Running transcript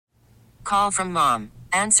Call from mom.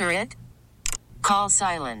 Answer it. Call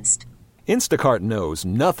silenced. Instacart knows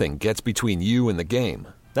nothing gets between you and the game.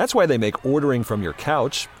 That's why they make ordering from your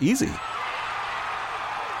couch easy.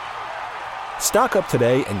 Stock up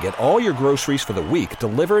today and get all your groceries for the week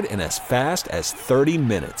delivered in as fast as 30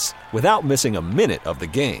 minutes without missing a minute of the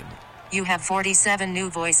game. You have 47 new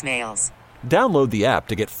voicemails. Download the app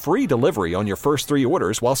to get free delivery on your first 3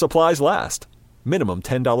 orders while supplies last. Minimum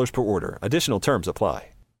 $10 per order. Additional terms apply.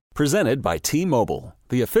 Presented by T-Mobile,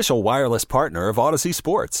 the official wireless partner of Odyssey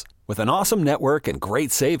Sports. With an awesome network and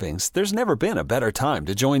great savings, there's never been a better time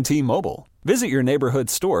to join T-Mobile. Visit your neighborhood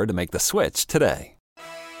store to make the switch today.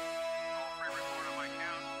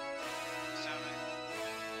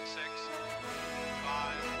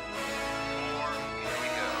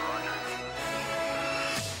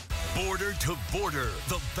 Border to Border,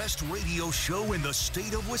 the best radio show in the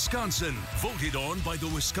state of Wisconsin. Voted on by the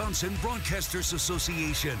Wisconsin Broadcasters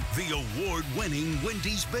Association. The award-winning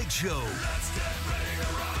Wendy's Big Show. Let's get ready to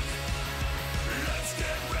rock. Let's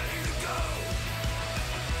get ready to go.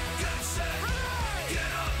 Get set.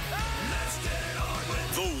 Get up. Let's get it on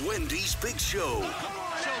with the Wendy's Big Show.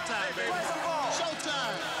 Showtime, baby.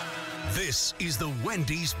 Showtime. This is the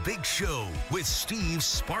Wendy's Big Show with Steve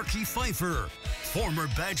Sparky Pfeiffer, former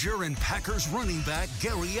Badger and Packers running back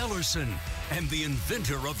Gary Ellerson, and the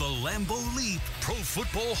inventor of the Lambeau Leap, Pro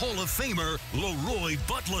Football Hall of Famer LeRoy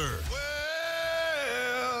Butler.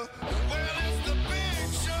 Well, it's the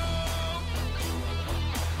big show.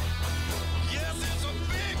 Yes, it's a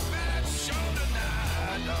big bad show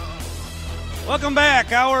tonight. Welcome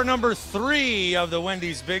back. Hour number 3 of the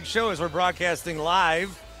Wendy's Big Show as we're broadcasting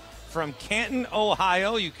live from Canton,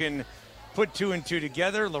 Ohio. You can put 2 and 2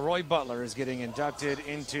 together. LeRoy Butler is getting inducted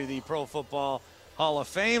into the Pro Football Hall of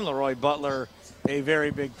Fame. LeRoy Butler, a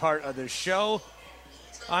very big part of the show.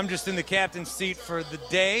 I'm just in the captain's seat for the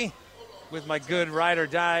day with my good ride or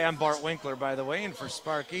die. I'm Bart Winkler, by the way, and for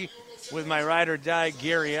Sparky with my ride or die,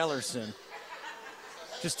 Gary Ellerson.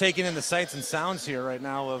 Just taking in the sights and sounds here right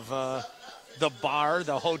now of the bar,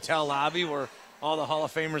 the hotel lobby where all the Hall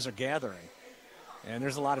of Famers are gathering. And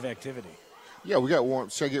there's a lot of activity. Yeah, we got warm.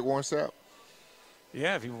 Should I get warmed up?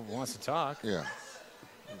 Yeah, if he wants to talk. Yeah.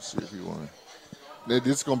 Let's see if he wants to.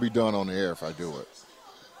 This is going to be done on the air if I do it.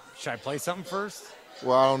 Should I play something first?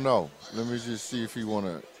 Well, I don't know. Let me just see if he want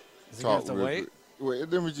to talk. Does he have to wait? Wait,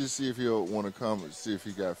 let me just see if he'll want to come and see if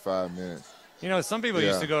he got 5 minutes. You know, some people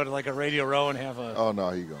used to go to like a Radio Row and have a oh,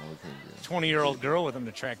 no, he going. 20-year-old girl with him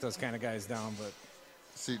to track those kind of guys down. But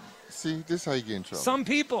see, this is how you get in trouble. Some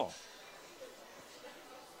people.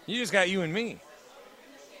 You just got you and me.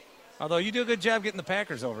 Although you do a good job getting the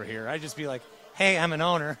Packers over here. I'd just be like, hey, I'm an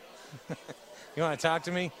owner. You want to talk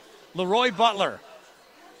to me? LeRoy Butler.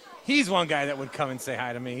 He's one guy that would come and say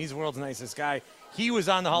hi to me. He's the world's nicest guy. He was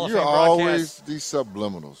on the Hall of Fame broadcast. You're always these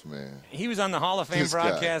subliminals, man. He was on the Hall of Fame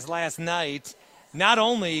broadcast last night, not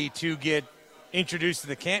only to get introduced to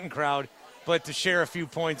the Canton crowd, but to share a few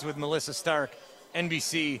points with Melissa Stark,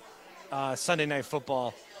 NBC Sunday Night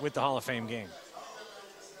Football with the Hall of Fame game.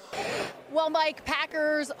 Well, Mike,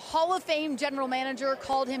 Packers Hall of Fame general manager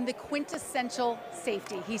called him the quintessential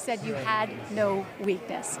safety. He said you had no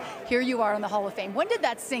weakness. Here you are in the Hall of Fame. When did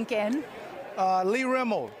that sink in? Lee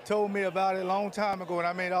Rimmel told me about it a long time ago, and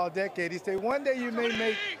I mean all decade. He said, one day you may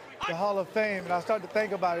make the Hall of Fame, and I started to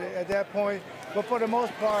think about it at that point. But for the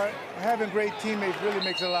most part, having great teammates really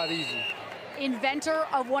makes it a lot easier. Inventor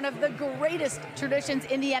of one of the greatest traditions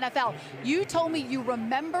in the NFL. You told me you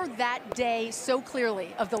remember that day so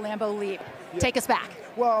clearly of the Lambeau Leap. Yeah. Take us back.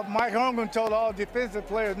 Well, Mike Holmgren told all defensive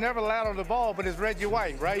players never lateral the ball, but it's Reggie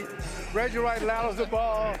White, right? Reggie White laterals the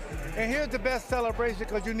ball. And here's the best celebration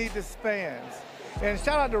because you need the spans. And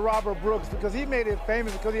shout out to Robert Brooks because he made it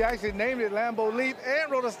famous because he actually named it Lambeau Leap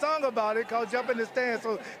and wrote a song about it called Jump in the Stands.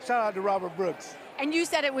 So shout out to Robert Brooks. And you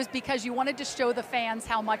said it was because you wanted to show the fans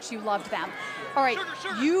how much you loved them. All right,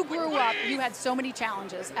 you grew up, you had so many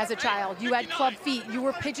challenges as a child. You had club feet, you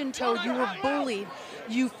were pigeon-toed, you were bullied,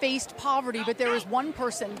 you faced poverty, but there was one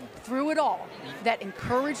person through it all that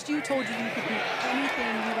encouraged you, told you you could be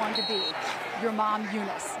anything you wanted to be, your mom,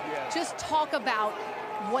 Eunice. Just talk about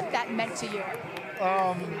what that meant to you.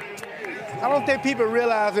 I don't think people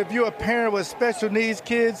realize if you're a parent with special needs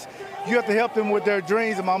kids, you have to help them with their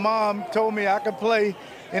dreams. And my mom told me I could play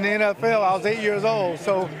in the NFL. I was 8 years old.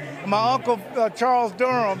 So my uncle, Charles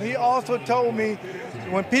Durham, he also told me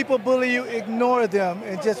when people bully you, ignore them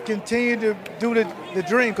and just continue to do the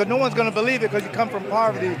dream because no one's going to believe it because you come from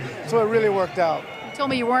poverty. So it really worked out. You told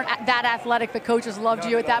me you weren't that athletic, but coaches loved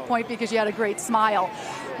you at that point because you had a great smile.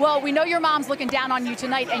 Well, we know your mom's looking down on you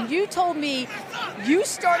tonight, and you told me you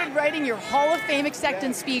started writing your Hall of Fame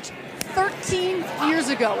acceptance speech 13 years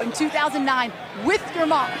ago in 2009 with your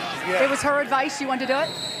mom. Yeah. It was her advice. She wanted to do it?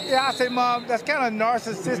 Yeah, I say, Mom, that's kind of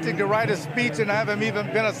narcissistic to write a speech and I haven't even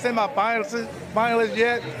been a semi-finalist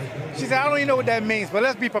yet. She said, I don't even know what that means, but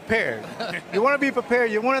let's be prepared. You want to be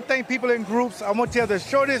prepared. You want to thank people in groups. I want you to have the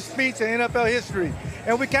shortest speech in NFL history.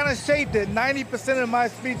 And we kind of shaped it. 90% of my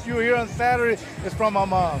speech you will hear on Saturday is from my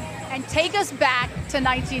mom. And take us back to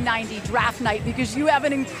 1990 draft night, because you have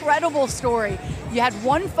an incredible story. You had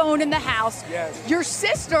one phone in the house. Yes. Your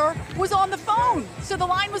sister was on the phone, so the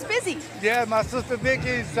line was busy. Yeah, my sister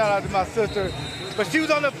Vicky, shout out to my sister. But she was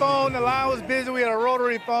on the phone, the line was busy, we had a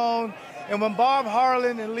rotary phone. And when Bob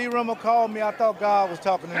Harlan and Lee Rimmel called me, I thought God was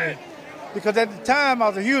talking to me. Because at the time, I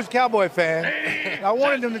was a huge Cowboy fan. I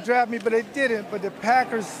wanted them to draft me, but they didn't. But the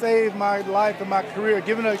Packers saved my life and my career,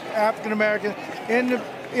 giving an African-American in the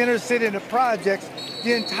inner city, in the projects.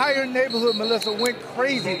 The entire neighborhood, Melissa, went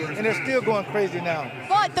crazy, and they're still going crazy now.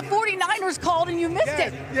 But the 49ers called and you missed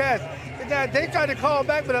it. Yes. They tried to call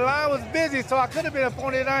back, but the line was busy, so I could have been a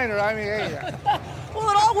 49er. I mean, hey. Well,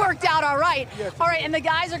 it all worked out all right. Yes. All right, and the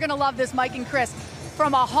guys are going to love this, Mike and Chris.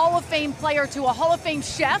 From a Hall of Fame player to a Hall of Fame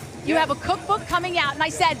chef, you have a cookbook coming out. And I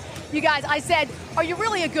said, are you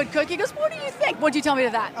really a good cook? He goes, what do you think? What'd you tell me to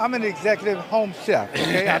that? I'm an executive home chef,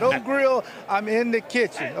 okay? I don't grill, I'm in the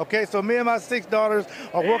kitchen, okay? So me and my 6 daughters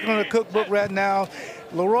are working on a cookbook right now.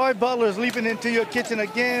 LeRoy Butler is leaping into your kitchen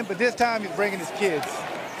again, but this time he's bringing his kids.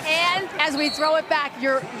 And as we throw it back,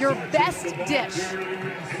 your best dish.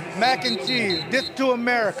 Mac and cheese, this to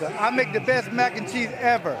America. I make the best mac and cheese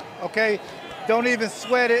ever, okay? Don't even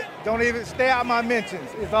sweat it. Don't even stay out my mentions.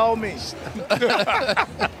 It's all me.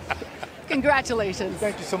 Congratulations.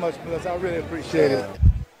 Thank you so much, Melissa. I really appreciate it.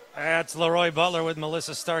 That's LeRoy Butler with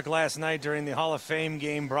Melissa Stark last night during the Hall of Fame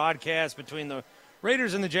game broadcast between the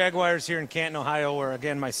Raiders and the Jaguars here in Canton, Ohio, where,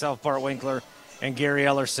 again, myself, Bart Winkler, and Gary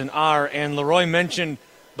Ellerson are. And LeRoy mentioned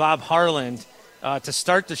Bob Harlan to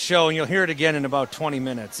start the show, and you'll hear it again in about 20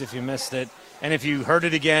 minutes if you missed it. And if you heard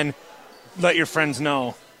it again, let your friends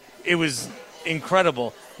know. It was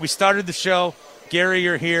incredible. We started the show. Gary,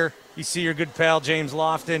 you're here. You see your good pal, James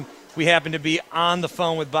Lofton. We happen to be on the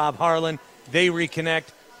phone with Bob Harlan. They reconnect.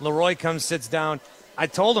 LeRoy comes, sits down. I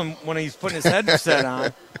told him when he's putting his headset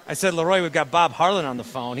on, I said, LeRoy, we've got Bob Harlan on the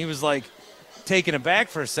phone. He was like taken aback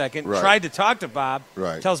for a second, tried to talk to Bob,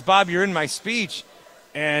 tells Bob, you're in my speech,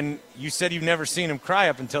 and you said you've never seen him cry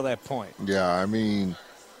up until that point. Yeah, I mean,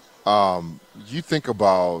 you think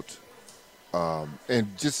about,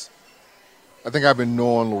 and just, I think I've been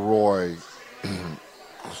knowing LeRoy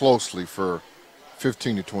closely for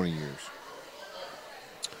 15 to 20 years.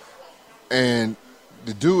 And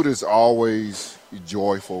the dude is always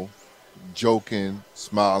joyful, joking,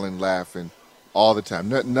 smiling, laughing all the time.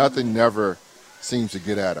 Nothing never seems to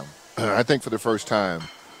get at him. I think for the first time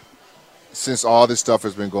since all this stuff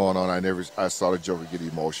has been going on, I saw the Joker get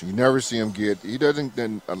emotion. You never see him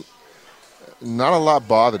not a lot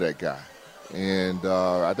bother that guy. And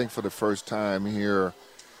I think for the first time here,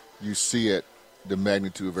 you see it, the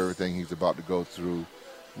magnitude of everything he's about to go through.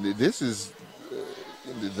 This is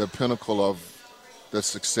the pinnacle of the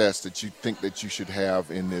success that you think that you should have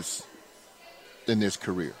in this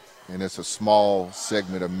career. And it's a small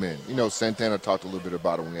segment of men. You know, Santana talked a little bit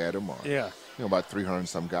about it when we had him on. Yeah. You know, about 300 and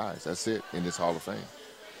some guys. That's it in this Hall of Fame.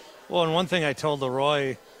 Well, and one thing I told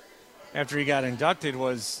LeRoy after he got inducted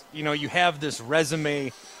was, you know, you have this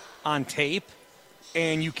resume on tape,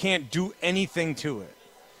 and you can't do anything to it.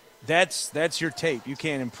 That's your tape. You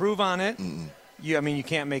can't improve on it. You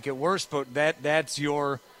can't make it worse, but that's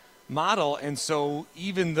your model. And so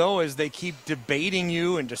even though as they keep debating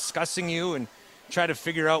you and discussing you and try to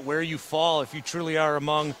figure out where you fall, if you truly are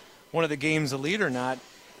among one of the game's elite or not,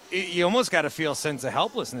 you almost got to feel a sense of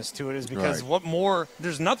helplessness to it, is because what more?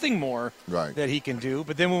 There's nothing more that he can do.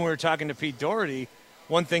 But then when we were talking to Pete Doherty,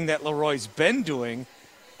 one thing that LeRoy's been doing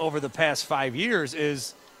over the past 5 years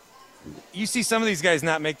is you see some of these guys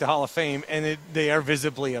not make the Hall of Fame, and they are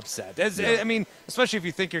visibly upset. I mean, especially if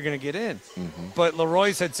you think you're going to get in. But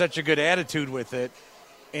LeRoy's had such a good attitude with it,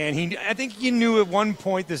 and I think you knew at one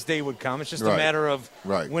point this day would come. It's just a matter of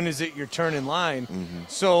when is it your turn in line.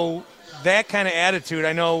 So that kind of attitude,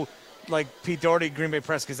 I know, like Pete Doherty, Green Bay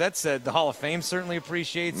Press Gazette said, the Hall of Fame certainly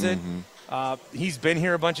appreciates it. He's been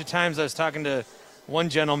here a bunch of times. I was talking to one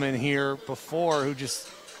gentleman here before who just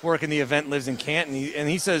work in the event, lives in Canton, and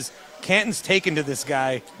he says Canton's taken to this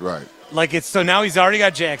guy. Like so now he's already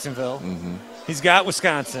got Jacksonville. He's got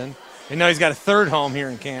Wisconsin, and now he's got a third home here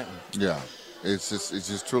in Canton. Yeah, it's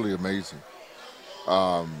just truly amazing.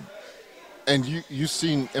 And you've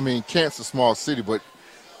seen, I mean, Canton's a small city, but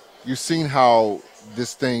you've seen how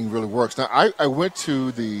this thing really works. Now, I went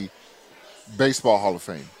to the Baseball Hall of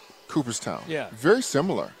Fame, Cooperstown. Yeah. Very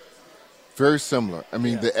similar. Very similar. I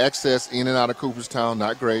mean, the access in and out of Cooperstown,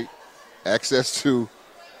 not great. Access to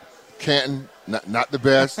Canton, not the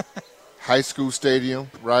best. High school stadium,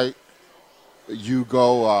 right? You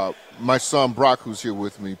go, my son Brock, who's here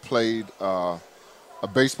with me, played a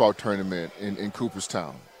baseball tournament in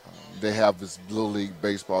Cooperstown. They have this Little League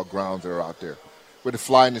baseball grounds that are out there. But to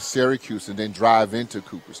fly into Syracuse and then drive into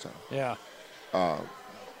Cooperstown. Yeah.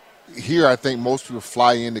 Here, I think most people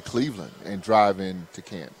fly into Cleveland and drive into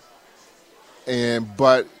Canton.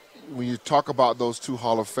 But when you talk about those two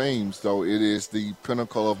Hall of Fames, though, it is the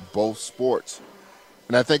pinnacle of both sports.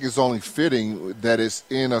 And I think it's only fitting that it's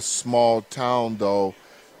in a small town, though,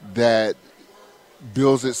 that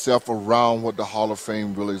builds itself around what the Hall of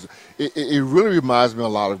Fame really is. It really reminds me a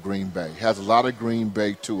lot of Green Bay. It has a lot of Green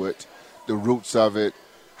Bay to it, the roots of it,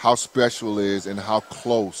 how special it is, and how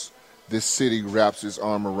close this city wraps its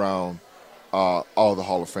arm around all the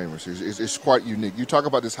Hall of Famers. It's quite unique. You talk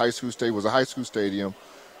about this high school stadium. It was a high school stadium,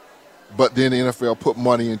 but then the NFL put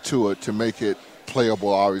money into it to make it playable,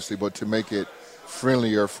 obviously, but to make it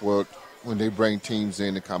friendlier for when they bring teams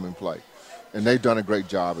in to come and play. And they've done a great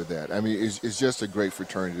job of that. I mean, it's just a great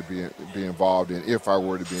fraternity to be involved in, if I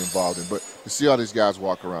were to be involved in. But to see all these guys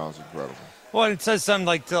walk around is incredible. Well, it says something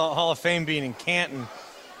like the Hall of Fame being in Canton.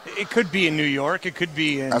 It could be in New York. It could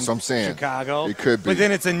be in That's what I'm saying. Chicago. It could be. But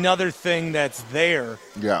then it's another thing that's there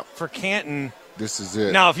for Canton. This is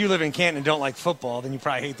it. Now, if you live in Canton and don't like football, then you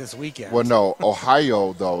probably hate this weekend. Well, no.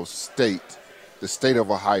 Ohio, though, the state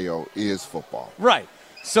of Ohio is football. Right.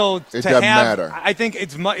 So it doesn't matter. I think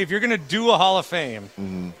it's if you're going to do a Hall of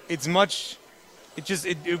Fame, it's much.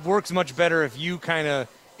 It works much better if you kind of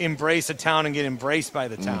embrace a town and get embraced by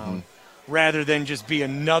the town, rather than just be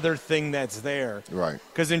another thing that's there. Right.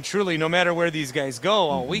 Because then truly, no matter where these guys go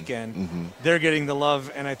all weekend, they're getting the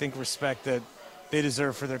love and I think respect that they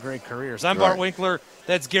deserve for their great careers. I'm Bart Winkler.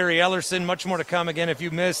 That's Gary Ellerson. Much more to come. Again, if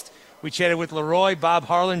you missed, we chatted with LeRoy, Bob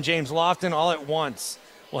Harlan, James Lofton, all at once.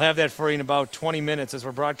 We'll have that for you in about 20 minutes as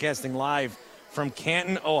we're broadcasting live from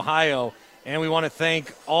Canton, Ohio. And we want to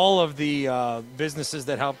thank all of the businesses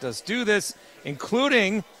that helped us do this,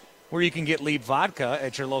 including where you can get Leap Vodka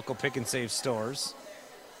at your local Pick and Save stores.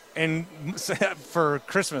 And for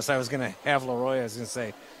Christmas, I was going to have LeRoy, I was going to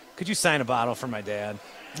say, could you sign a bottle for my dad?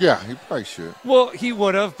 Yeah, he probably should. Well, he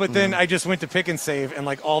would have, but then I just went to Pick and Save, and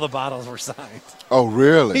like all the bottles were signed. Oh,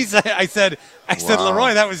 really? I said,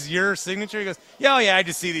 LeRoy, that was your signature? He goes, yeah, I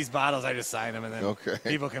just see these bottles, I just sign them, and then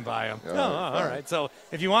people can buy them. All right. So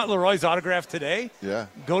if you want LeRoy's autograph today,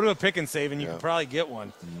 go to a Pick and Save, and you can probably get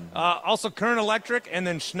one. Also, Current Electric, and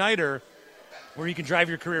then Schneider, where you can drive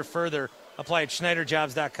your career further. Apply at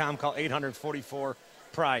SchneiderJobs.com. Call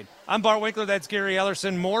 844-PRIDE. I'm Bart Winkler. That's Gary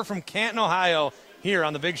Ellerson. More from Canton, Ohio, here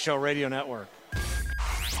on the Big Show Radio Network.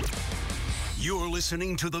 You're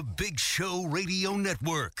listening to the Big Show Radio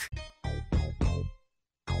Network.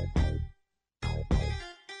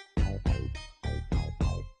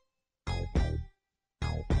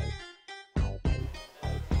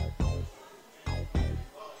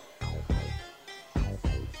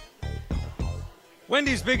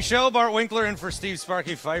 Wendy's Big Show. Bart Winkler in for Steve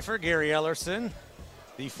Sparky Pfeiffer. Gary Ellerson,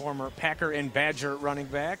 the former Packer and Badger running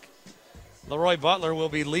back. LeRoy Butler will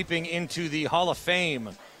be leaping into the Hall of Fame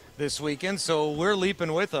this weekend, so we're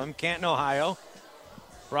leaping with him. Canton, Ohio,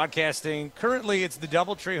 broadcasting. Currently, it's the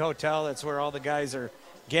Doubletree Hotel. That's where all the guys are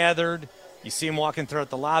gathered. You see them walking throughout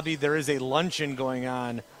the lobby. There is a luncheon going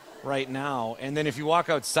on right now. And then if you walk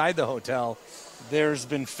outside the hotel, there's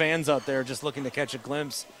been fans out there just looking to catch a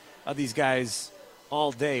glimpse of these guys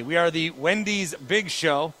all day. We are the Wendy's Big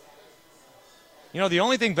Show. You know, the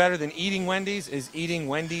only thing better than eating Wendy's is eating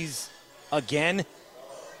Wendy's again,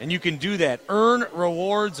 and you can do that. Earn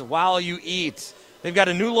rewards while you eat. They've got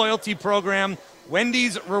a new loyalty program,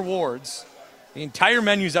 Wendy's Rewards. The entire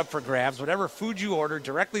menu's up for grabs. Whatever food you order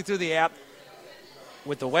directly through the app,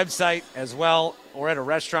 with the website as well, or at a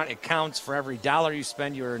restaurant, it counts. For every $1 you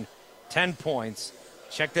spend, you earn 10 points.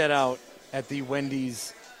 Check that out at the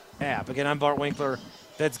Wendy's app. Again, I'm Bart Winkler.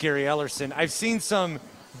 That's Gary Ellerson. I've seen some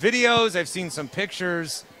videos. I've seen some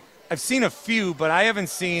pictures. I've seen a few, but I haven't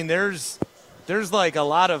seen. There's like a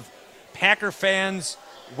lot of Packer fans,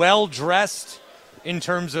 well-dressed in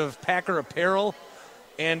terms of Packer apparel.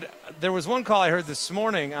 And there was one call I heard this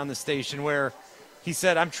morning on the station where he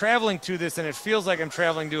said, I'm traveling to this, and it feels like I'm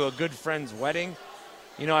traveling to a good friend's wedding.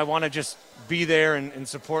 You know, I want to just be there and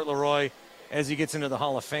support LeRoy as he gets into the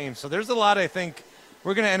Hall of Fame. So there's a lot, I think,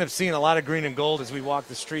 we're going to end up seeing a lot of green and gold as we walk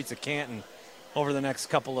the streets of Canton over the next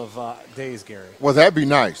couple of days, Gary. Well, that'd be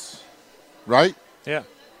nice, right? Yeah.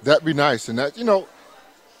 That'd be nice. And that, you know,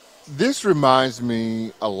 This reminds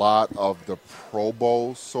me a lot of the Pro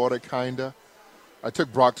Bowl, sort of, kind of. I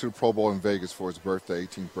took Brock to the Pro Bowl in Vegas for his birthday,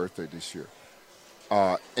 18th birthday this year.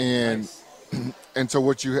 And Nice. and so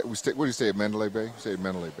what do you say at Mandalay Bay? You say at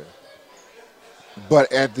Mandalay Bay.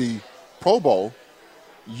 But at the Pro Bowl,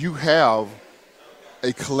 you have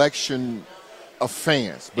a collection of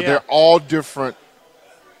fans, but they're all different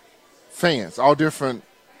fans, all different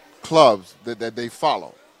clubs that they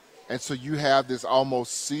follow. And so you have this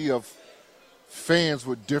almost sea of fans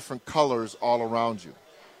with different colors all around you,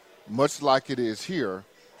 much like it is here,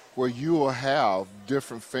 where you will have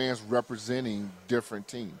different fans representing different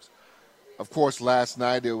teams. Of course, last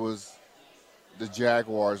night it was the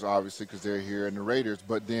Jaguars, obviously, because they're here, and the Raiders.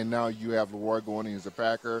 But then now you have LeRoy going in as a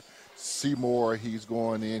Packer. Seymour, he's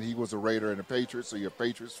going in. He was a Raider and a Patriot, so you have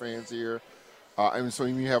Patriots fans here. And so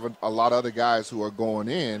you have a lot of other guys who are going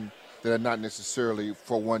in that are not necessarily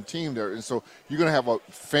for one team there. And so you're going to have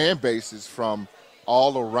fan bases from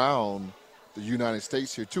all around the United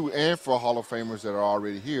States here, too, and for Hall of Famers that are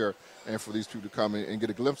already here, and for these people to come in and get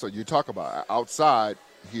a glimpse of. You talk about outside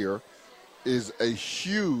here is a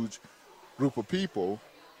huge group of people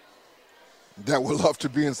that would love to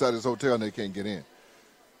be inside this hotel and they can't get in.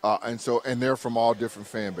 And they're from all different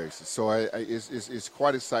fan bases. So it's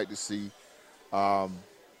quite a sight to see.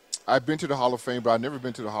 I've been to the Hall of Fame, but I've never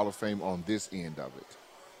been to the Hall of Fame on this end of it,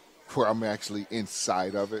 where I'm actually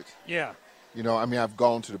inside of it. Yeah. You know, I mean, I've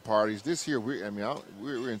gone to the parties. This here, we're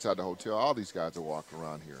inside the hotel. All these guys are walking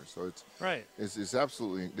around here, so it's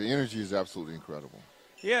absolutely, the energy is absolutely incredible.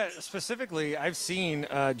 Yeah, specifically, I've seen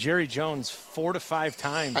Jerry Jones 4 to 5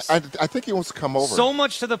 times. I think he wants to come over. So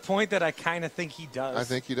much to the point that I kind of think he does. I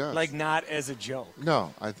think he does. Like, not as a joke.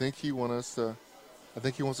 No, I think he wants to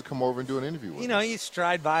come over and do an interview with us. You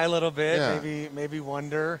stride by a little bit, Yeah. maybe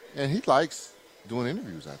wonder. And he likes doing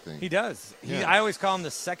interviews, I think. He does. Yeah. I always call him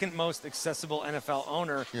the second most accessible NFL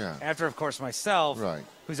owner. Yeah. After, of course, myself, Right.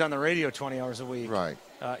 who's on the radio 20 hours a week. Right.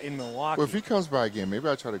 In Milwaukee. Well, if he comes by again, maybe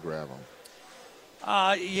I'll try to grab him.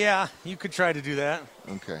 Yeah, you could try to do that.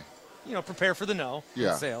 Okay. Prepare for the no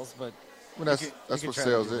in sales, but Well, that's you what could try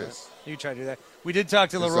sales to do is. that. You try to do that. We did talk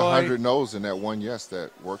to There's LeRoy. 100 no's in that one yes that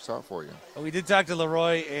works out for you. We did talk to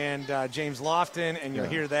LeRoy and James Lofton, and you'll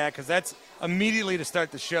hear that because that's immediately to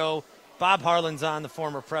start the show. Bob Harlan's on, the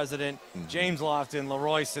former president. Mm-hmm. James Lofton,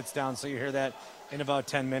 LeRoy sits down, so you hear that in about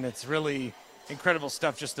 10 minutes. Really incredible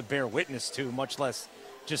stuff just to bear witness to, much less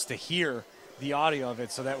just to hear the audio of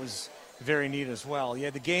it. So that was very neat as well. You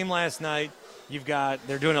had the game last night.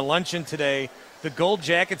 They're doing a luncheon today. The gold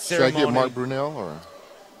jacket ceremony. Should I get Mark Brunell or?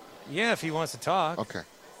 Yeah, if he wants to talk. Okay.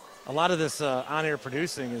 A lot of this on-air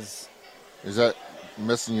producing is. Is that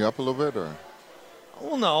messing you up a little bit or?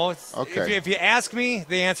 Well, no. It's, Okay. If you ask me,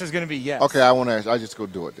 the answer is going to be yes. Okay, I want to ask. I just go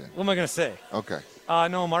do it then. What am I going to say? Okay.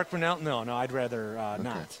 No, Mark Brunell. No, I'd rather Okay.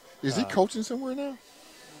 not. Is he coaching somewhere now?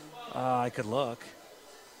 I could look.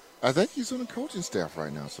 I think he's on the coaching staff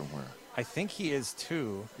right now somewhere. I think he is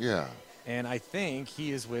too. Yeah. And I think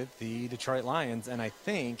he is with the Detroit Lions, and I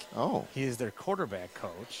think he is their quarterback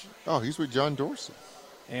coach. Oh, he's with John Dorsey.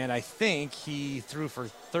 And I think he threw for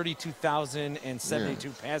 32,072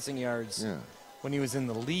 passing yards when he was in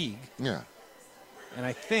the league. Yeah. And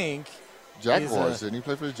I think Jaguars. Didn't he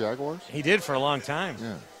play for the Jaguars? he did for a long time.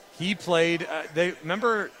 Yeah. He played.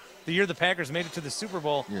 Remember the year the Packers made it to the Super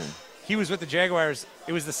Bowl? Yeah. He was with the Jaguars.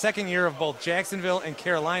 It was the second year of both Jacksonville and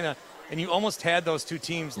Carolina, and you almost had those two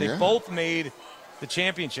teams. They both made the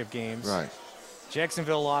championship games. Right.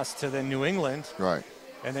 Jacksonville lost to the New England. Right.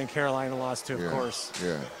 And then Carolina lost to, of course,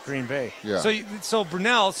 Green Bay. Yeah. So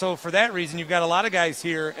Brunell, for that reason, you've got a lot of guys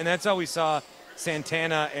here, and that's how we saw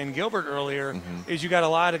Santana and Gilbert earlier, is you got a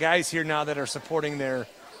lot of guys here now that are supporting their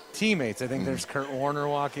teammates. I think there's Kurt Warner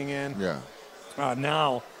walking in. Yeah.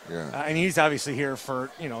 Now. Yeah. And he's obviously here for,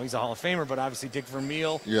 he's a Hall of Famer, but obviously Dick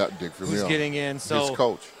Vermeil. Yeah, Dick Vermeil. Who's getting in. So his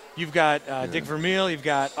coach. You've got Dick Vermeil. You've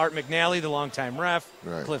got Art McNally, the longtime ref.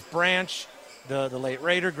 Right. Cliff Branch, the late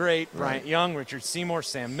Raider great. Bryant Young, Richard Seymour,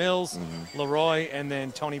 Sam Mills, LeRoy, and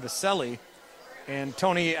then Tony Baselli. And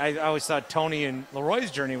Tony, I always thought Tony and LeRoy's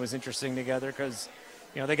journey was interesting together because,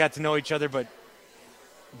 they got to know each other, but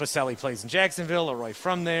Baselli plays in Jacksonville, LeRoy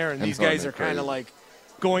from there, and these guys are kind of like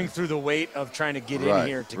going through the weight of trying to get in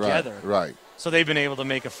here together. Right. So they've been able to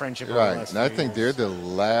make a friendship over the last And I few think years. they're the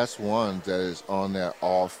last ones that is on that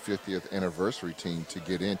all 50th anniversary team to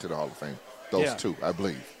get into the Hall of Fame. Those two, I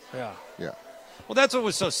believe. Yeah. Yeah. Well, that's what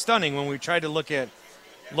was so stunning when we tried to look at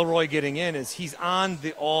LeRoy getting in is he's on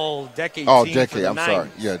the all-decade team for the I'm 90s. sorry.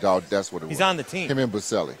 Yeah, that's what it was. He's on the team. Him and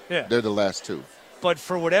Baselli. Yeah. They're the last two. But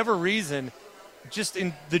for whatever reason, just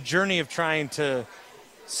in the journey of trying to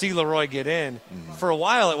see LeRoy get in. For a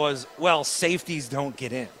while it was, well, safeties don't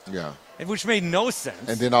get in. Yeah. Which made no sense.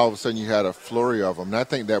 And then all of a sudden you had a flurry of them. And I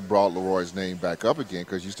think that brought LeRoy's name back up again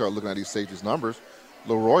because you start looking at these safeties' numbers.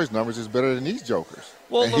 LeRoy's numbers is better than these jokers.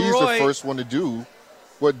 Well, and LeRoy, he's the first one to do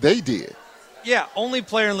what they did. Yeah, only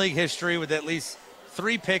player in league history with at least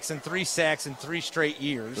 3 picks and 3 sacks in 3 straight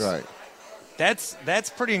years. Right. That's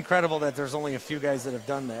pretty incredible that there's only a few guys that have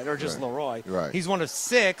done that, or just LeRoy. Right. He's one of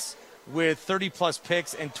 6 with 30-plus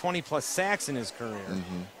picks and 20-plus sacks in his career,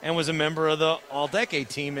 and was a member of the All-Decade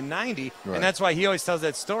team in '90. Right. And that's why he always tells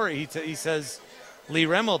that story. He says Lee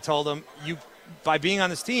Remmel told him, by being on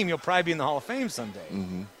this team, you'll probably be in the Hall of Fame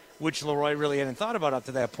someday, which LeRoy really hadn't thought about up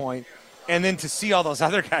to that point. And then to see all those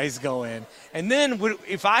other guys go in. And then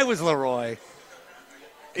if I was LeRoy,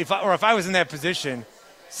 if I was in that position,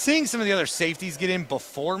 seeing some of the other safeties get in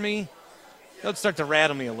before me, that would start to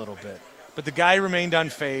rattle me a little bit. But the guy remained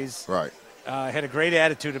unfazed. Right. Had a great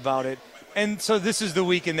attitude about it. And so this is the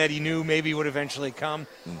weekend that he knew maybe would eventually come.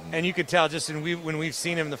 And you could tell just when we've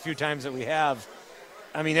seen him the few times that we have,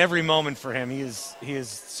 I mean, every moment for him, he is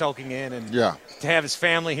soaking in. And to have his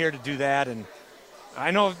family here to do that, and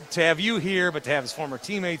I know to have you here, but to have his former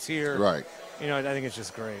teammates here. Right. You know, I think it's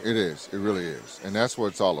just great. It is. It really is. And that's what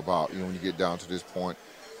it's all about. You know, when you get down to this point,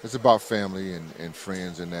 it's about family and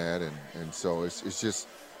friends and that. And so it's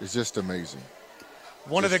just amazing.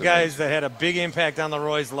 One of the guys that had a big impact on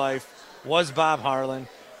LeRoy's life was Bob Harlan.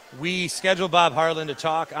 We scheduled Bob Harlan to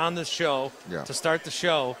talk on the show to start the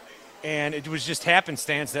show. And it was just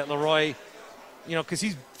happenstance that LeRoy, you know, because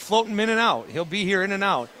he's floating in and out. He'll be here in and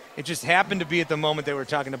out. It just happened to be at the moment they were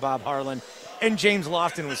talking to Bob Harlan, and James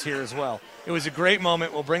Lofton was here as well. It was a great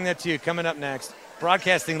moment. We'll bring that to you coming up next.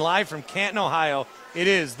 Broadcasting live from Canton, Ohio, it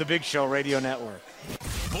is the Big Show Radio Network.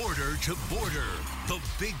 Border to Border, the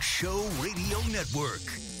Big Show Radio Network.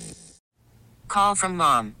 Call from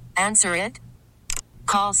mom. Answer it.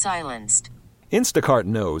 Call silenced. Instacart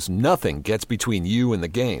knows nothing gets between you and the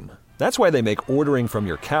game. That's why they make ordering from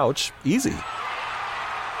your couch easy.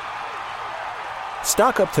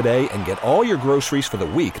 Stock up today and get all your groceries for the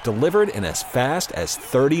week delivered in as fast as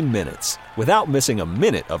 30 minutes without missing a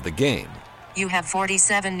minute of the game. You have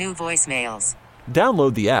 47 new voicemails.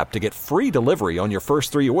 Download the app to get free delivery on your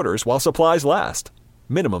first 3 orders while supplies last.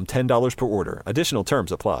 Minimum $10 per order. Additional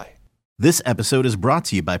terms apply. This episode is brought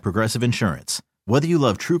to you by Progressive Insurance. Whether you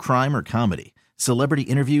love true crime or comedy, celebrity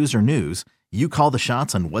interviews or news, you call the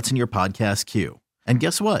shots on what's in your podcast queue. And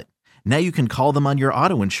guess what? Now you can call them on your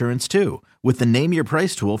auto insurance too with the Name Your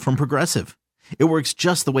Price tool from Progressive. It works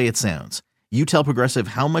just the way it sounds. You tell Progressive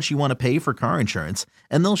how much you want to pay for car insurance,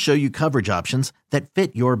 and they'll show you coverage options that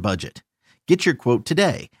fit your budget. Get your quote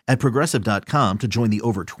today at Progressive.com to join the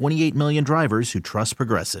over 28 million drivers who trust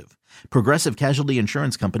Progressive. Progressive Casualty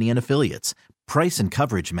Insurance Company and Affiliates. Price and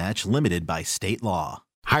coverage match limited by state law.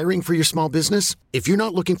 Hiring for your small business? If you're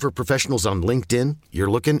not looking for professionals on LinkedIn, you're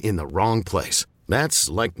looking in the wrong place. That's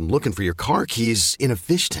like looking for your car keys in a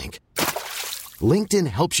fish tank. LinkedIn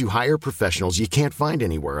helps you hire professionals you can't find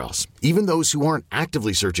anywhere else, even those who aren't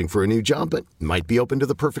actively searching for a new job but might be open to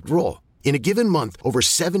the perfect role. In a given month, over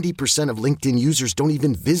 70% of LinkedIn users don't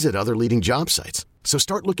even visit other leading job sites. So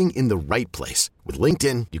start looking in the right place. With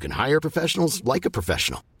LinkedIn, you can hire professionals like a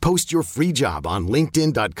professional. Post your free job on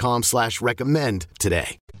linkedin.com/recommend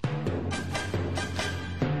today.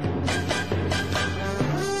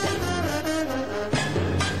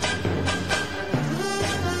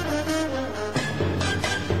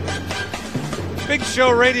 Big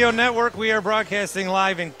Show Radio Network. We are broadcasting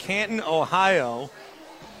live in Canton, Ohio,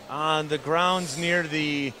 on the grounds near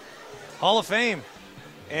the Hall of Fame.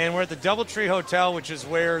 And we're at the Doubletree Hotel, which is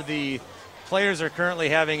where the players are currently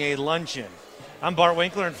having a luncheon. I'm Bart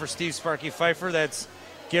Winkler, and for Steve Sparky Pfeiffer, that's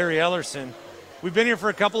Gary Ellerson. We've been here for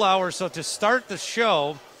a couple hours, so to start the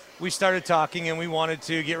show, we started talking, and we wanted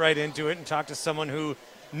to get right into it and talk to someone who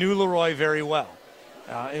knew LeRoy very well.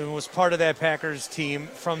 And was part of that Packers team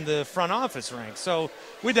from the front office ranks. So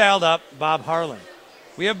we dialed up Bob Harlan.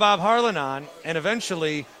 We have Bob Harlan on, and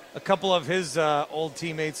eventually a couple of his old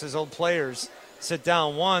teammates, his old players, sit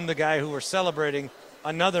down. One, the guy who we're celebrating,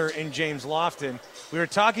 another in James Lofton. We were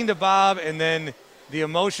talking to Bob, and then the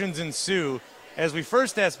emotions ensue as we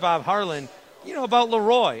first asked Bob Harlan, you know, about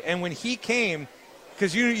LeRoy. And when he came,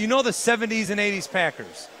 because you know the 70s and 80s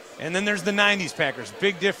Packers, and then there's the 90s Packers,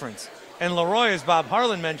 big difference. And LeRoy, as Bob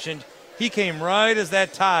Harlan mentioned, he came right as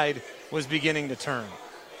that tide was beginning to turn.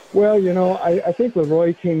 Well, you know, I think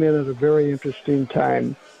LeRoy came in at a very interesting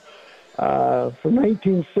time. From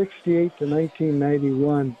 1968 to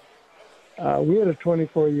 1991, we had a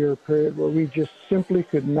 24-year period where we just simply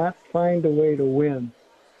could not find a way to win.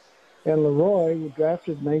 And LeRoy, who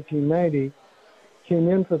drafted in 1990, came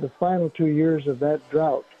in for the final 2 years of that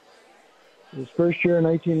drought. His first year in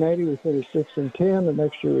 1990, we finished 6-10. The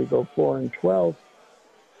next year, we go 4-12.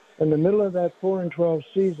 In the middle of that 4-12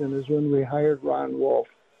 season is when we hired Ron Wolf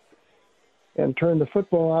and turned the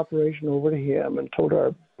football operation over to him and told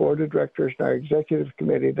our board of directors and our executive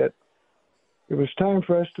committee that it was time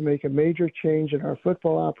for us to make a major change in our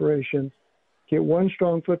football operation, get one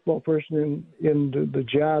strong football person in the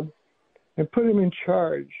job, and put him in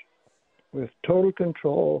charge with total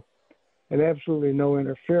control and absolutely no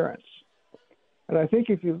interference. And I think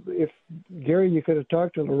if Gary, you could have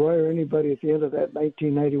talked to LeRoy or anybody at the end of that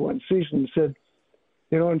 1991 season and said,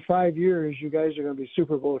 in 5 years, you guys are going to be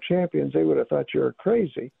Super Bowl champions, they would have thought you were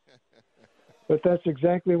crazy. But that's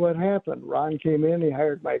exactly what happened. Ron came in, he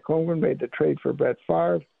hired Mike Holmgren, made the trade for Brett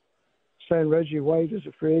Favre, signed Reggie White as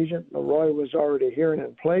a free agent. LeRoy was already here and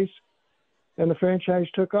in place, and the franchise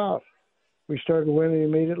took off. We started winning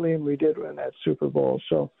immediately, and we did win that Super Bowl.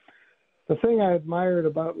 So the thing I admired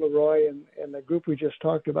about LeRoy and the group we just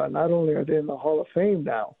talked about, not only are they in the Hall of Fame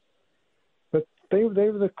now, but they were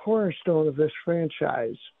the cornerstone of this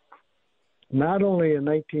franchise, not only in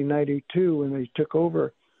 1992 when they took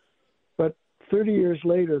over, but 30 years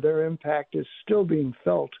later, their impact is still being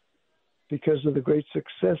felt because of the great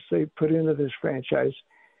success they put into this franchise.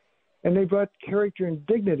 And they brought character and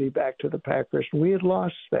dignity back to the Packers, and we had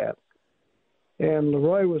lost that. And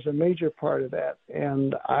LeRoy was a major part of that.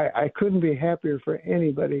 And I couldn't be happier for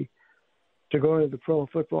anybody to go into the Pro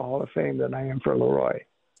Football Hall of Fame than I am for LeRoy.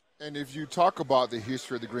 And if you talk about the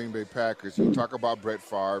history of the Green Bay Packers, you talk about Brett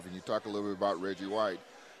Favre and you talk a little bit about Reggie White,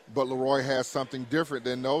 but LeRoy has something different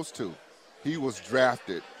than those two. He was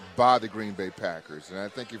drafted by the Green Bay Packers. And I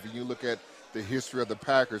think if you look at the history of the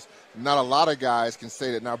Packers, not a lot of guys can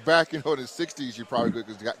say that. Now, back in the 60s, you probably could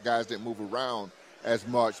because guys didn't move around as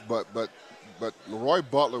much, but LeRoy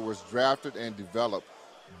Butler was drafted and developed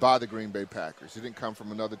by the Green Bay Packers. He didn't come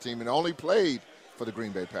from another team and only played for the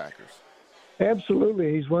Green Bay Packers.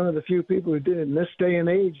 Absolutely. He's one of the few people who did in this day and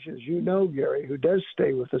age, as you know, Gary, who does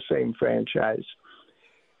stay with the same franchise.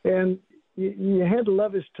 And you had to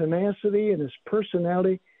love his tenacity and his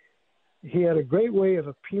personality. He had a great way of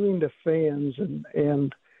appealing to fans,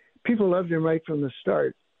 and people loved him right from the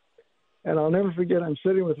start. And I'll never forget, I'm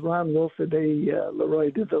sitting with Ron Wolf the day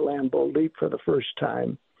LeRoy did the Lambeau Leap for the first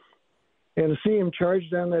time. And to see him charge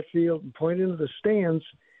down that field and point into the stands,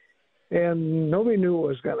 and nobody knew what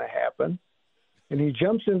was going to happen. And he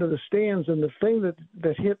jumps into the stands, and the thing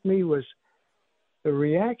that hit me was the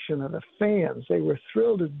reaction of the fans. They were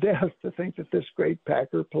thrilled to death to think that this great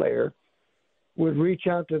Packer player would reach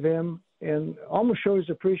out to them and almost show his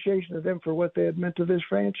appreciation of them for what they had meant to this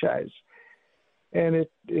franchise. And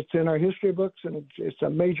it's in our history books, and it's a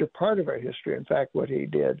major part of our history, in fact, what he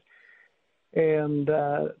did. And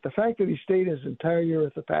the fact that he stayed his entire year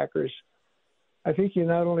with the Packers, I think you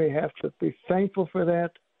not only have to be thankful for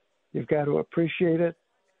that, you've got to appreciate it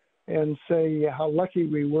and say how lucky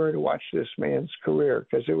we were to watch this man's career,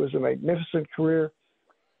 because it was a magnificent career,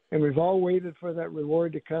 and we've all waited for that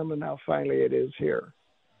reward to come, and now finally it is here.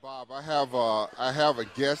 Bob, I have a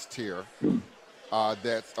guest here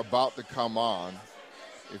that's about to come on.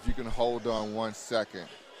 If you can hold on 1 second.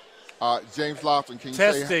 James Lofton, can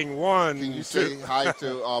you say hi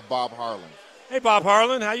to Bob Harlan? Hey, Bob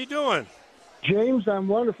Harlan, how you doing? James, I'm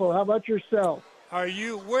wonderful. How about yourself?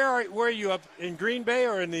 Where are you, up in Green Bay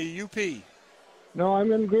or in the UP? No,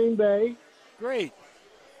 I'm in Green Bay. Great.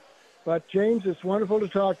 But, James, it's wonderful to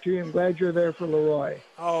talk to you. I'm glad you're there for LeRoy.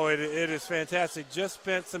 Oh, it is fantastic. Just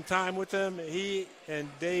spent some time with him. He and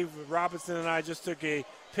Dave Robinson and I just took a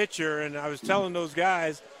picture, and I was telling those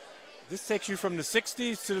guys, this takes you from the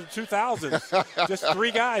 60s to the 2000s. Just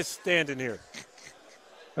three guys standing here.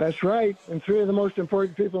 That's right, and three of the most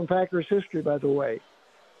important people in Packers history, by the way.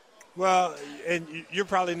 Well, and you're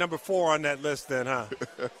probably number 4 on that list then, huh?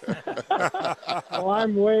 Oh,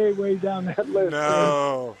 I'm way, way down that list.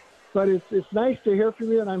 No. But it's nice to hear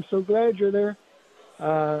from you, and I'm so glad you're there.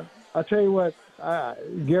 I'll tell you what,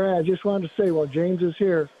 Gary, I just wanted to say, while James is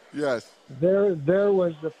here, yes, there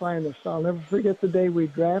was the finest. I'll never forget the day we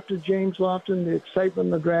drafted James Lofton, the excitement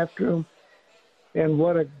in the draft room, and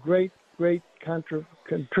what a great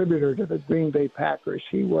contributor to the Green Bay Packers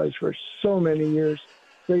he was for so many years.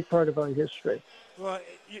 Great part of our history. Well,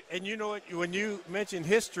 and you know what? When you mentioned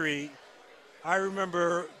history, I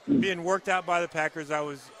remember being worked out by the Packers. I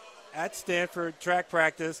was at Stanford track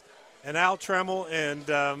practice, and Al Tremmel and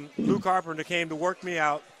Lou Carpenter came to work me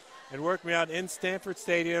out in Stanford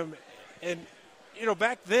Stadium. And,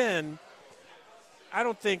 back then, I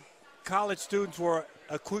don't think college students were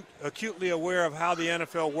acutely aware of how the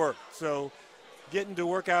NFL worked. So getting to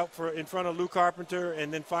work out in front of Lou Carpenter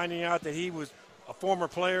and then finding out that he was a former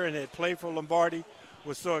player and had played for Lombardi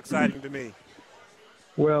was so exciting to me.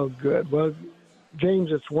 Well, good. Well,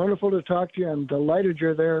 James, it's wonderful to talk to you. I'm delighted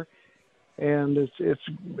you're there, and it's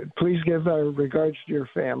please give our regards to your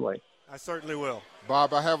family. I certainly will.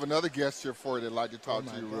 Bob, I have another guest here for you that'd like to talk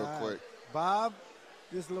to you real quick. Bob,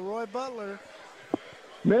 this is LeRoy Butler.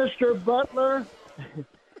 Mr. Butler,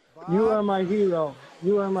 you are my hero.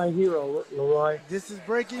 You are my hero, LeRoy. This is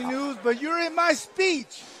breaking news, but you're in my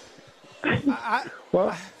speech. I'm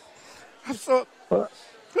so.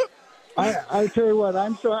 I tell you what,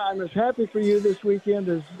 I'm as happy for you this weekend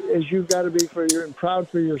as you've got to be and proud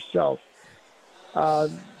for yourself.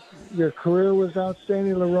 Your career was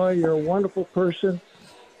outstanding, LeRoy. You're a wonderful person,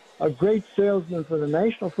 a great salesman for the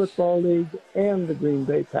National Football League and the Green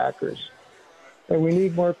Bay Packers. And we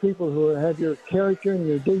need more people who have your character and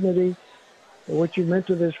your dignity. And what you meant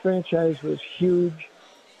to this franchise was huge.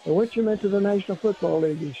 And what you meant to the National Football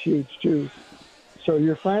League is huge, too. So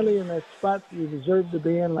you're finally in that spot you deserve to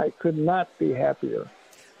be in. I could not be happier.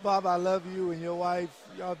 Bob, I love you and your wife.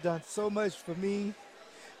 Y'all done so much for me.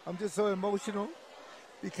 I'm just so emotional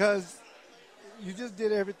because you just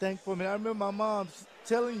did everything for me. I remember my mom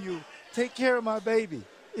telling you, take care of my baby.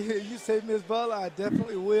 You say, Miss Butler, I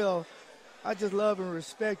definitely will. I just love and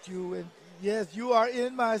respect you. And, yes, you are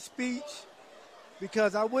in my speech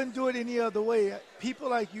because I wouldn't do it any other way. People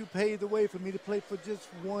like you paved the way for me to play for just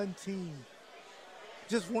one team.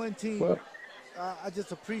 Just one team. Well, I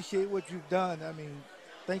just appreciate what you've done. I mean,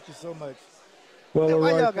 thank you so much. Well,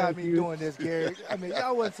 why LeRoy, y'all got me doing this, Gary? I mean,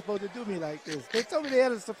 y'all wasn't supposed to do me like this. They told me they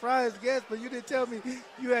had a surprise guest, but you didn't tell me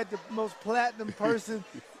you had the most platinum person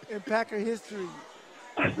in Packer history.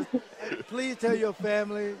 Please tell your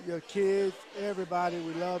family, your kids, everybody,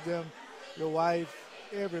 we love them, your wife,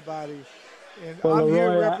 everybody. And well, I'm LeRoy,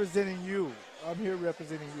 here representing you. I'm here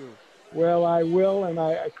representing you. Well, I will, and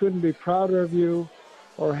I couldn't be prouder of you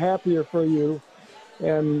or happier for you.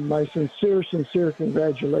 And my sincere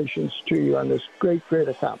congratulations to you on this great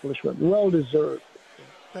accomplishment. Well deserved.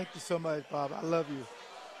 Thank you so much, Bob. I love you.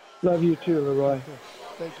 Love you too, LeRoy.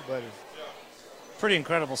 Thank you, buddy. Pretty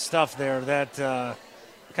incredible stuff there. That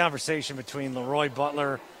conversation between LeRoy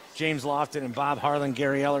Butler, James Lofton, and Bob Harlan,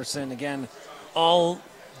 Gary Ellerson, again, all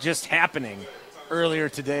just happening earlier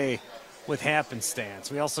today with happenstance.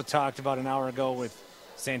 We also talked about an hour ago with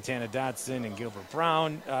Santana Dotson and Gilbert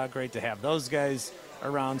Brown. Great to have those guys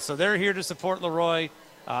around. So they're here to support LeRoy.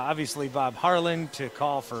 Obviously, Bob Harlan to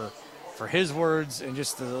call for his words, and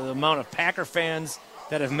just the amount of Packer fans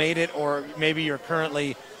that have made it, or maybe you're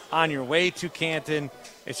currently on your way to Canton.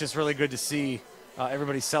 It's just really good to see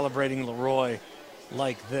everybody celebrating LeRoy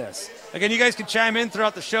like this. Again, you guys can chime in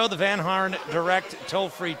throughout the show. The Van Harn Direct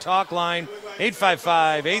toll-free talk line,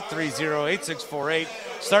 855-830-8648.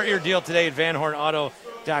 Start your deal today at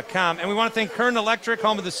vanhornauto.com. And we want to thank Kern Electric,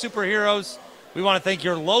 home of the superheroes. We want to thank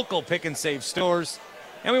your local Pick and Save stores.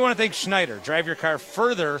 And we want to thank Schneider. Drive your car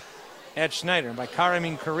further at Schneider. And by car, I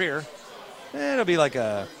mean career. It'll be like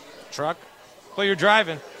a truck. But you're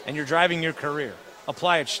driving, and you're driving your career.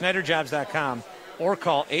 Apply at schneiderjobs.com or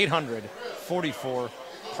call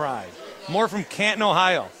 800-44-PRIDE. More from Canton,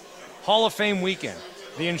 Ohio. Hall of Fame weekend.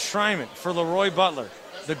 The enshrinement for LeRoy Butler.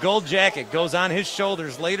 The gold jacket goes on his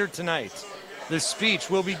shoulders later tonight. The speech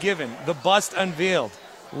will be given. The bust unveiled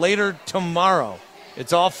later tomorrow.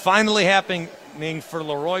 It's all finally happening for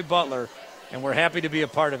LeRoy Butler, and we're happy to be a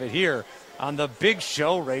part of it here on the Big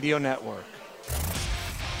Show Radio Network.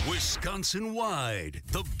 Wisconsin-wide,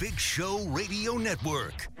 the Big Show Radio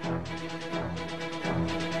Network.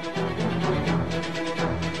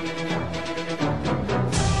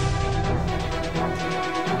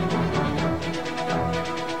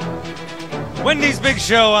 Wendy's Big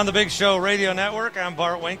Show on the Big Show Radio Network. I'm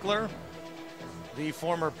Bart Winkler. The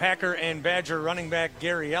former Packer and Badger running back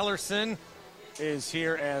Gary Ellerson is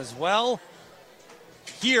here as well.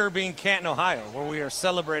 Here being Canton, Ohio, where we are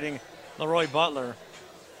celebrating LeRoy Butler.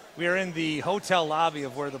 We are in the hotel lobby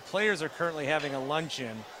of where the players are currently having a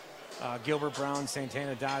luncheon. Gilbert Brown,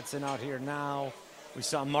 Santana Dotson out here now. We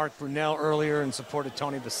saw Mark Brunell earlier and supported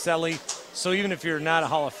Tony Baselli. So even if you're not a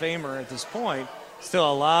Hall of Famer at this point,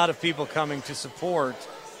 still a lot of people coming to support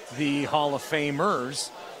the Hall of Famers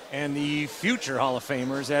and the future Hall of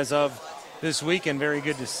Famers as of this weekend. Very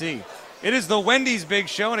good to see. It is the Wendy's Big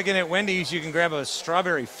Show, and again at Wendy's you can grab a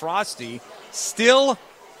strawberry Frosty, still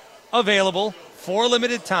available for a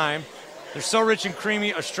limited time. They're so rich and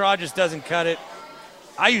creamy, a straw just doesn't cut it.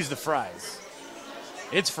 I use the fries.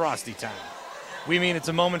 It's Frosty time. We mean it's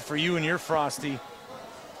a moment for you and your Frosty.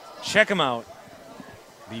 Check them out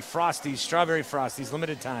the Frosties, Strawberry Frosties,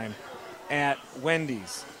 limited time at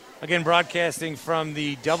Wendy's. Again, broadcasting from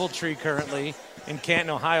the DoubleTree currently in Canton,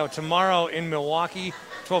 Ohio. Tomorrow in Milwaukee,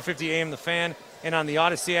 12:50 a.m. The Fan, and on the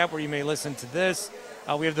Odyssey app where you may listen to this.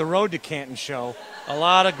 We have the Road to Canton show. A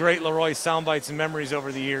lot of great LeRoy sound bites and memories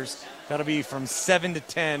over the years. That'll be from 7 to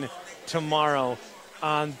 10 tomorrow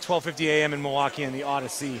on 12:50 a.m. in Milwaukee on the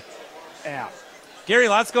Odyssey app. Gary,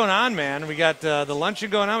 lots going on, man. We got the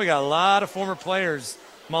luncheon going on. We got a lot of former players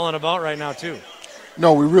mulling about right now, too.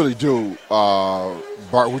 No, we really do,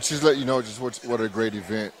 Bart, which is let you know just what a great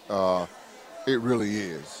event it really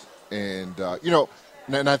is. And,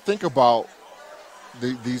 and I think about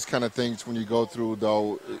these kind of things when you go through,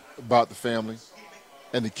 though, about the family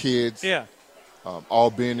and the kids. Yeah. All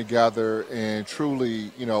being together, and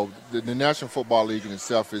truly, the National Football League in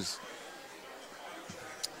itself is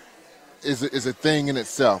a thing in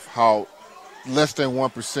itself, how less than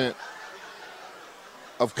 1%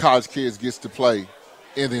 of college kids gets to play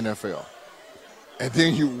in the NFL. And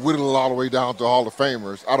then you whittle it all the way down to Hall of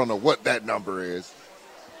Famers. I don't know what that number is.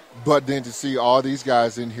 But then to see all these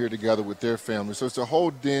guys in here together with their families. So it's a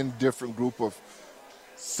whole different group of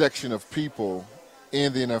section of people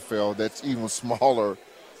in the NFL that's even smaller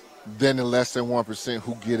than the less than 1%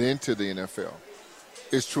 who get into the NFL.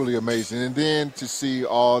 It's truly amazing. And then to see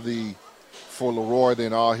for LeRoy,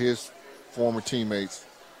 then all his former teammates,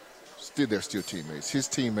 they're still teammates. His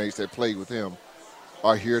teammates that played with him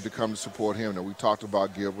are here to come to support him. Now, we talked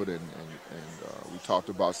about Gilbert and we talked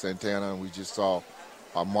about Santana, and we just saw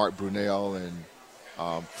Mark Brunell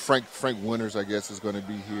and Frank Winters, I guess, is going to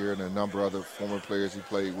be here, and a number of other former players he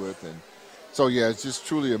played with. And so, yeah, it's just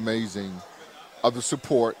truly amazing of the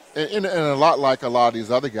support. And a lot like a lot of these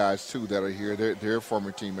other guys, too, that are here. Their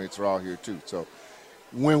former teammates are all here, too. So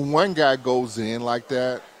when one guy goes in like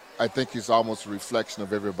that, I think it's almost a reflection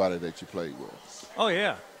of everybody that you played with. Oh,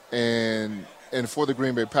 yeah. And for the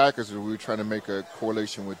Green Bay Packers, we were trying to make a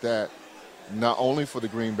correlation with that, not only for the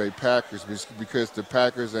Green Bay Packers, because the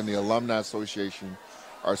Packers and the Alumni Association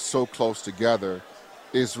are so close together.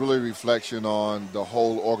 It's really a reflection on the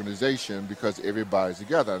whole organization because everybody's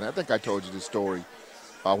together. And I think I told you this story.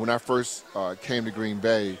 When I first came to Green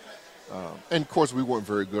Bay, and, of course, we weren't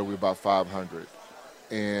very good. We were about 500.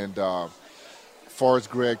 And Forrest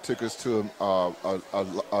Gregg took us to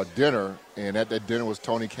a dinner, and at that dinner was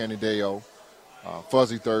Tony Canideo,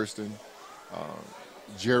 Fuzzy Thurston,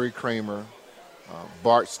 Jerry Kramer,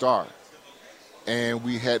 Bart Starr. And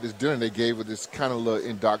we had this dinner. They gave us this kind of little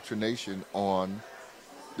indoctrination on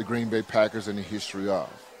the Green Bay Packers and the history of.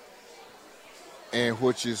 And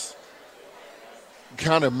which is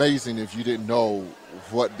kind of amazing if you didn't know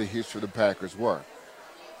what the history of the Packers were.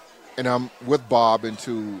 And I'm with Bob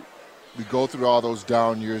we go through all those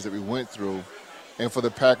down years that we went through, and for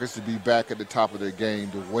the Packers to be back at the top of their game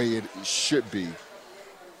the way it should be,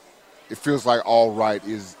 it feels like all right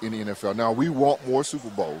is in the NFL. Now, we want more Super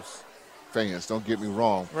Bowls, fans, don't get me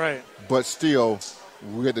wrong. Right. But still,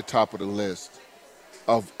 we're at the top of the list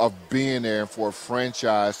of being there for a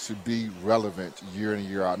franchise to be relevant year in and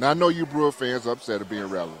year out. Now, I know you Brewer fans are upset of being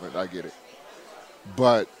relevant. I get it.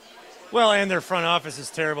 But well, and their front office is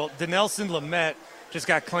terrible. Denelson Lamet just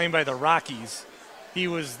got claimed by the Rockies. He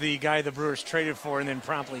was the guy the Brewers traded for and then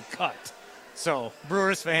promptly cut. So,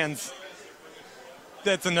 Brewers fans,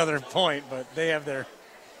 that's another point, but they have their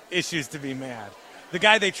issues to be mad. The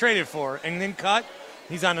guy they traded for and then cut,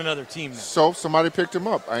 he's on another team now. So, somebody picked him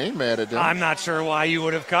up. I ain't mad at them. I'm not sure why you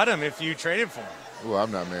would have cut him if you traded for him. Well,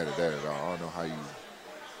 I'm not mad at that at all. I don't know how you...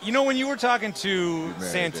 You know, when you were talking to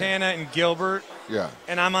Santana and Gilbert, yeah,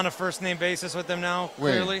 and I'm on a first-name basis with them now,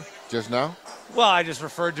 clearly. When? Just now? Well, I just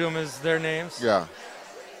referred to them as their names. Yeah.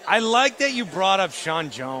 I like that you brought up Sean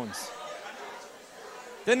Jones.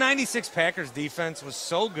 The 96 Packers defense was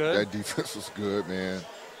so good. That defense was good, man.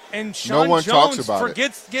 And Sean no one Jones talks about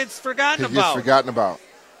gets forgotten about. He gets forgotten about.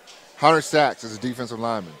 Hunter Sachs is a defensive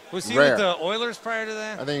lineman. Was he Rare. with the Oilers prior to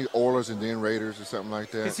that? I think Oilers and then Raiders or something like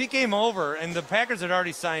that. Because he came over, and the Packers had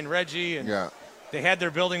already signed Reggie, and they had their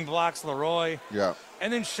building blocks, LeRoy. Yeah.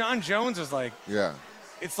 And then Sean Jones was like,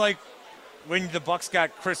 it's like when the Bucks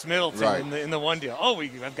got Chris Middleton in the one deal. Oh,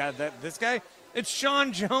 I've got this guy. It's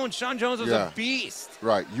Sean Jones. Sean Jones was a beast.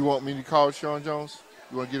 Right. You want me to call Sean Jones?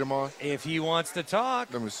 You want to get him on? If he wants to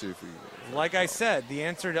talk. Let me see if he. Like I said, the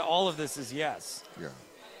answer to all of this is yes. Yeah.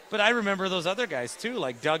 But I remember those other guys, too,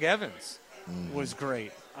 like Doug Evans was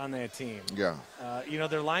great on that team. Yeah.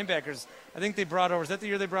 Their linebackers, I think they brought over, was that the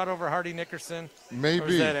year they brought over Hardy Nickerson? Maybe. Or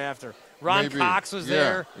was that after? Ron Cox was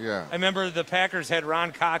there. Yeah. I remember the Packers had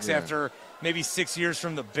Ron Cox after maybe 6 years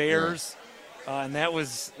from the Bears. And that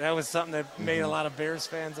was something that made a lot of Bears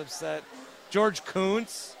fans upset. George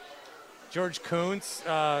Kuntz,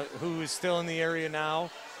 who is still in the area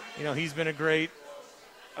now. You know, he's been a great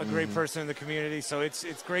person in the community. So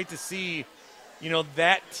it's great to see, you know,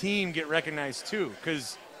 that team get recognized too.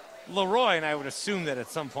 Because LeRoy, and I would assume that at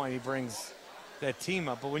some point he brings that team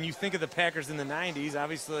up. But when you think of the Packers in the 90s,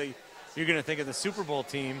 obviously you're going to think of the Super Bowl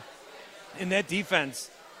team. And that defense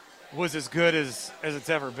was as good as it's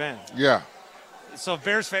ever been. Yeah. So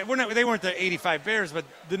Bears fans, they weren't the 85 Bears, but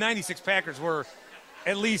the 96 Packers were,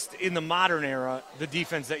 at least in the modern era, the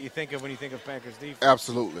defense that you think of when you think of Packers defense.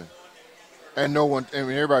 Absolutely. And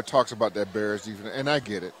everybody talks about that Bears defense, and I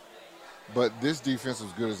get it. But this defense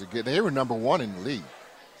was good as it gets. They were number one in the league.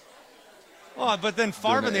 Oh, but then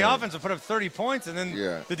Favre and the offense would put up 30 points, and then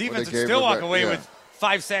the defense would still walk away with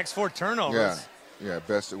 5 sacks, 4 turnovers. Yeah,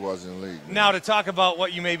 best it was in the league. Now to talk about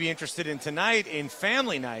what you may be interested in tonight in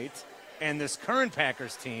Family Night and this current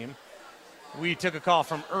Packers team, we took a call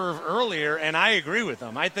from Irv earlier, and I agree with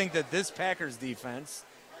him. I think that this Packers defense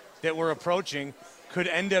that we're approaching could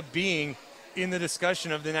end up being in the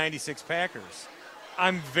discussion of the 96 Packers.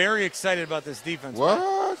 I'm very excited about this defense.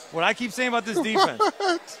 What I keep saying about this defense.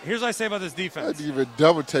 Here's what I say about this defense. I had to give a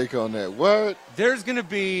double take on that. What? There's going to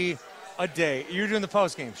be a day. You're doing the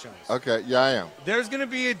post-game shows. Okay, yeah, I am. There's going to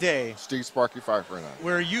be a day. Steve Sparky Pfeiffer and I.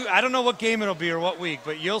 Where I don't know what game it'll be or what week,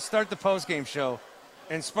 but you'll start the post-game show,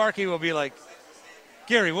 and Sparky will be like,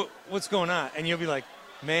 Gary, what's going on? And you'll be like,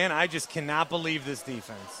 man, I just cannot believe this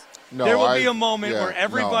defense. No, there will be a moment where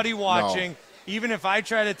everybody watching, no. Even if I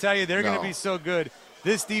try to tell you they're going to be so good,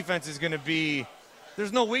 this defense is going to be –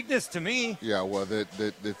 there's no weakness to me. Yeah, well,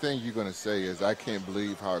 the thing you're going to say is I can't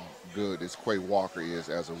believe how good this Quay Walker is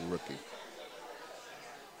as a rookie.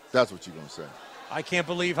 That's what you're going to say. I can't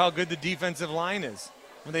believe how good the defensive line is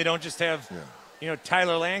when they don't just have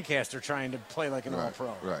Tyler Lancaster trying to play like an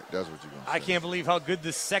all-pro. Right, that's what you're going to say. I can't believe how good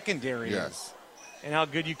the secondary is and how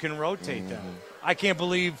good you can rotate them. I can't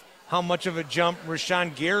believe how much of a jump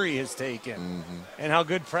Rashawn Gary has taken and how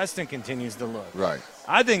good Preston continues to look. Right.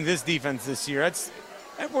 I think this defense this year,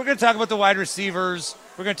 we're going to talk about the wide receivers.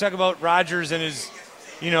 We're going to talk about Rodgers and his,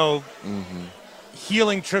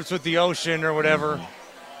 healing trips with the ocean or whatever.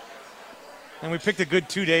 And we picked a good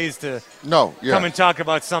 2 days to come and talk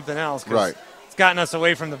about something else. Right. It's gotten us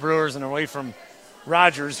away from the Brewers and away from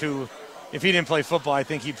Rodgers, who, if he didn't play football, I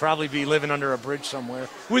think he'd probably be living under a bridge somewhere.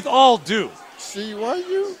 With all due. See, why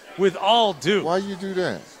you? With all due. Why you do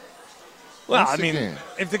that? Well, I mean,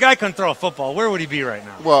 if the guy couldn't throw a football, where would he be right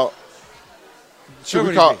now? Well,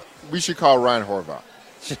 we should call Ryan Horvath.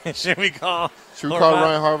 Should we call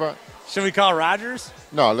Ryan Horvath? Should we call Rodgers?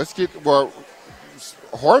 No,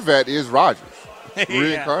 Horvath is Rodgers.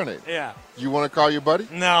 Reincarnated. Yeah. You want to call your buddy?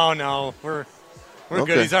 No. We're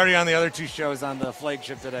good. He's already on the other 2 shows on the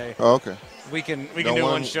flagship today. Oh, okay. We can do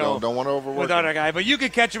one show. Don't want to overwork without our guy, but you can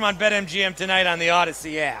catch him on BetMGM tonight on the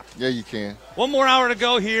Odyssey app. Yeah, you can. One more hour to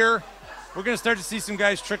go here. We're going to start to see some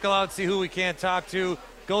guys trickle out, see who we can't talk to.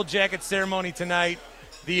 Gold Jacket ceremony tonight,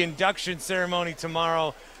 the induction ceremony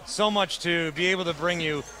tomorrow. So much to be able to bring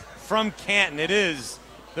you from Canton. It is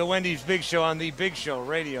the Wendy's Big Show on the Big Show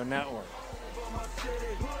Radio Network.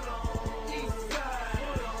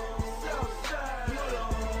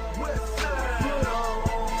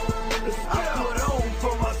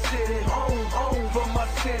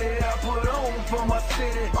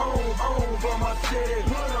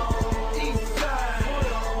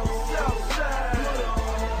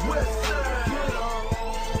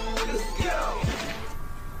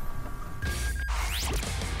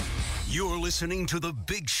 You're listening to the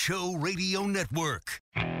Big Show Radio Network.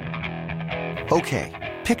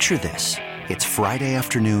 Okay, picture this. It's Friday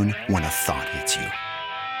afternoon when a thought hits you.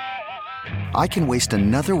 I can waste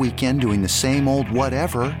another weekend doing the same old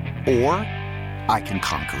whatever, or I can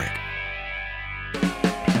conquer it.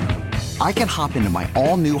 I can hop into my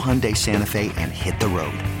all-new Hyundai Santa Fe and hit the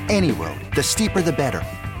road. Any road. The steeper, the better.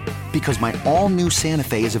 Because my all-new Santa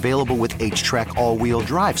Fe is available with H-Track all-wheel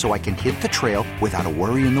drive, so I can hit the trail without a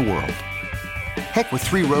worry in the world. Heck, with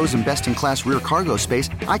 3 rows and best-in-class rear cargo space,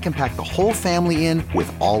 I can pack the whole family in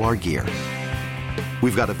with all our gear.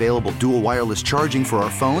 We've got available dual wireless charging for our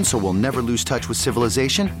phones, so we'll never lose touch with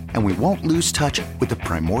civilization, and we won't lose touch with the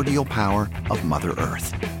primordial power of Mother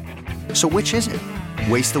Earth. So which is it?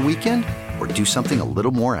 Waste the weekend or do something a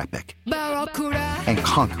little more epic? And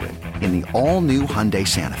conquer it in the all-new Hyundai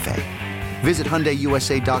Santa Fe. Visit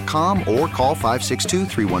HyundaiUSA.com or call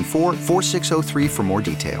 562-314-4603 for more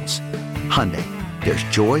details. Hyundai, there's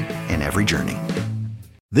joy in every journey.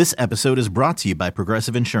 This episode is brought to you by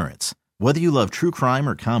Progressive Insurance. Whether you love true crime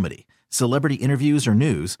or comedy, celebrity interviews or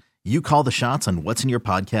news, you call the shots on what's in your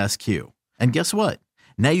podcast queue. And guess what?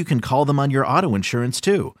 Now you can call them on your auto insurance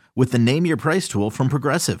too with the Name Your Price tool from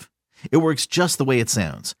Progressive. It works just the way it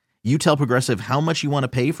sounds. You tell Progressive how much you want to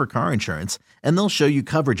pay for car insurance, and they'll show you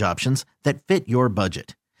coverage options that fit your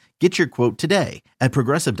budget. Get your quote today at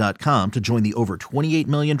Progressive.com to join the over 28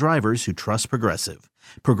 million drivers who trust Progressive.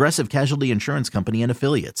 Progressive Casualty Insurance Company and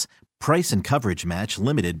Affiliates. Price and coverage match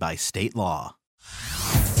limited by state law.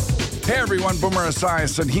 Hey everyone, Boomer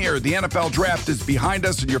Esiason here. The NFL draft is behind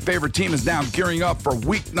us and your favorite team is now gearing up for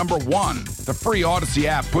week number 1. The free Odyssey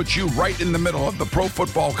app puts you right in the middle of the pro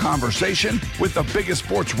football conversation with the biggest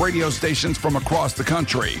sports radio stations from across the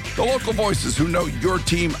country. The local voices who know your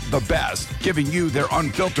team the best, giving you their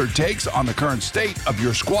unfiltered takes on the current state of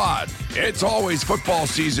your squad. It's always football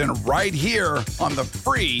season right here on the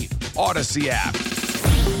free Odyssey app.